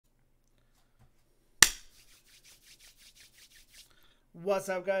What's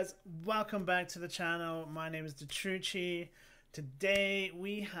up, guys? Welcome back to the channel. My name is Detrucci. Today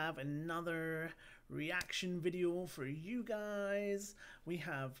we have another reaction video for you guys. We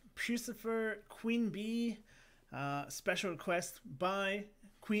have Puscifer Queen B, special request by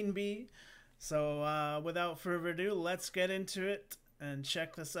Queen B. So without further ado, let's get into it and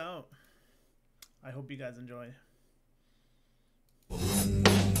check this out. I hope you guys enjoy.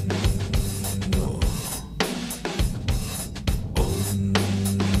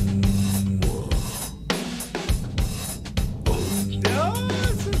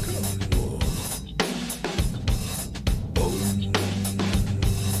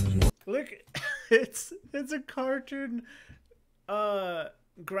 Look, it's a cartoon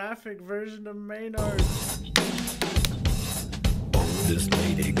graphic version of Maynard. This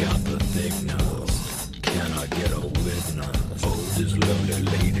lady got the thick nose. Can I get a witness? Oh, this lovely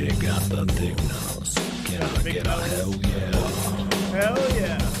lady got the thick nose. Can I get a hell yeah? Hell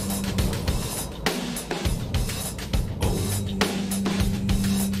yeah.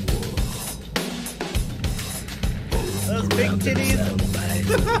 Those big titties.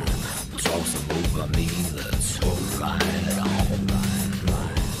 Talk some over me, let's ride it on.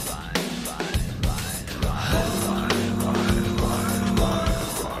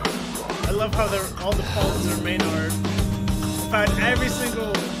 I love how all the pawns are Maynard. In fact, every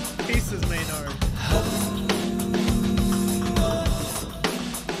single piece is Maynard.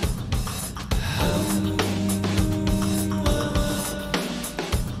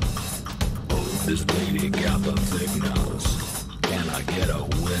 This lady got the thick nose. Can I get a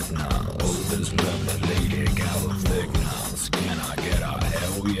witness? This lovely lady got a thick nose. Can I get a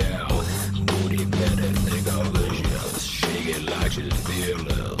hell yeah? Booty better nigga delicious. Shake it like she's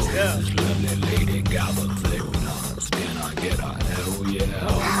fearless. Yeah. This lovely lady got a thick nose. Can I get a hell yeah?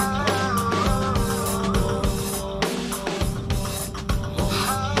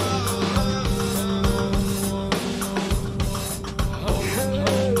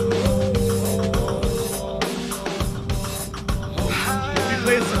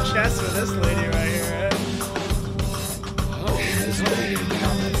 Playing some chess with this lady right here, right? This lady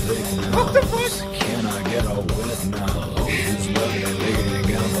got the thick nose. What the fuck? Can I get a witness? This lovely lady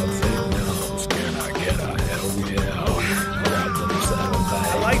got the thick nose. Can I get a hell yeah? Grab them saddlebags.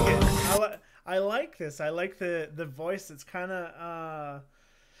 I like it. I like this. I like the voice. It's kind of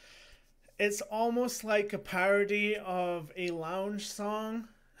it's almost like a parody of a lounge song.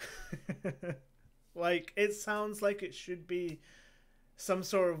 Like, it sounds like it should be some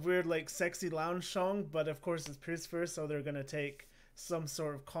sort of weird, like, sexy lounge song, but of course it's Puscifer, so they're gonna take some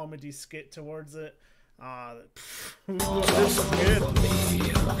sort of comedy skit towards it. This is good.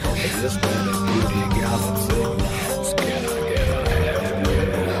 This beauty got a thick nose. Can I get a hell yeah?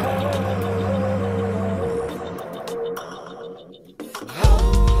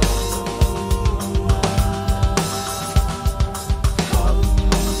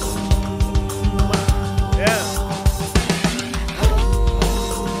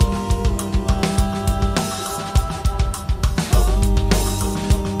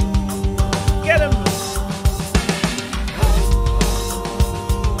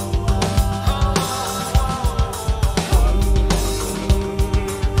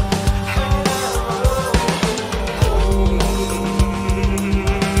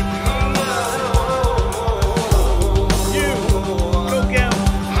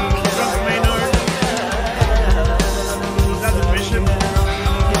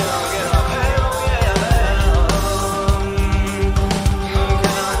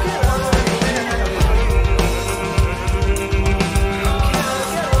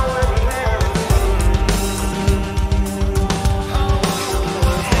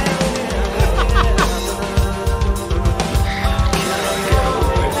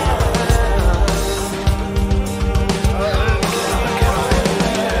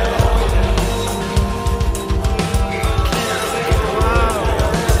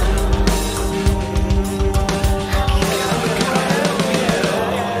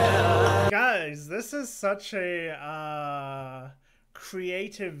 This is such a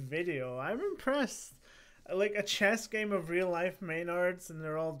creative video. I'm impressed. Like a chess game of real life Maynards, and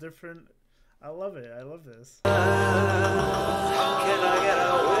they're all different. I love it. I love this. Can I get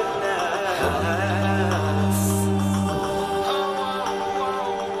a witness?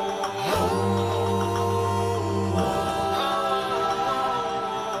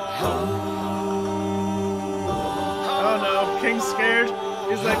 Oh no, King's scared.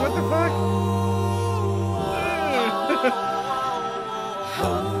 He's like, what the fuck?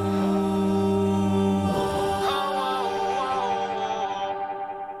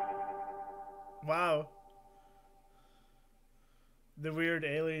 the weird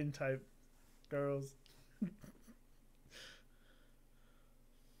alien type girls.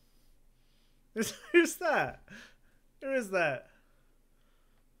 Who's that? Who is that?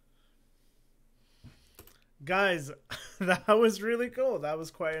 Guys, that was really cool. That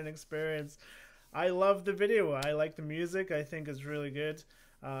was quite an experience. I love the video. I like the music. I think it's really good.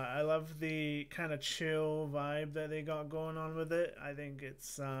 I love the kind of chill vibe that they got going on with it. I think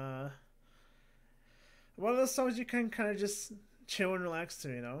it's one of those songs you can kind of just chill and relax to,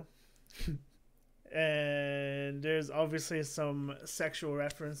 you know? And there's obviously some sexual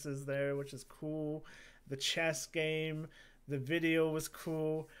references there, which is cool. The chess game, the video was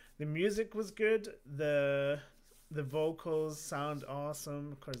cool. The music was good. The vocals sound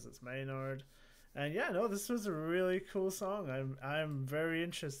awesome because it's Maynard. And yeah, no, this was a really cool song. I'm very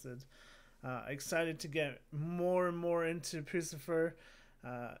interested. Excited to get more and more into Puscifer.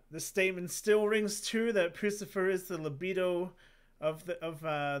 The statement still rings true that Puscifer is the libido of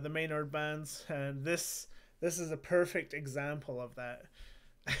the Maynard bands, and this is a perfect example of that.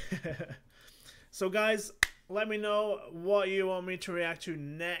 So guys, let me know what you want me to react to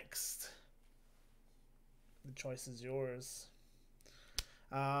next. The choice is yours.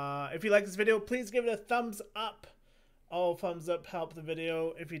 If you like this video, please give it a thumbs up. All thumbs up help the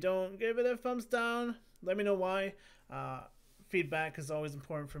video. If you don't, give it a thumbs down. Let me know why. Feedback is always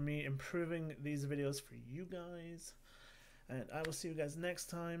important for me, improving these videos for you guys. And I will see you guys next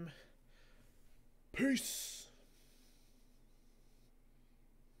time. Peace.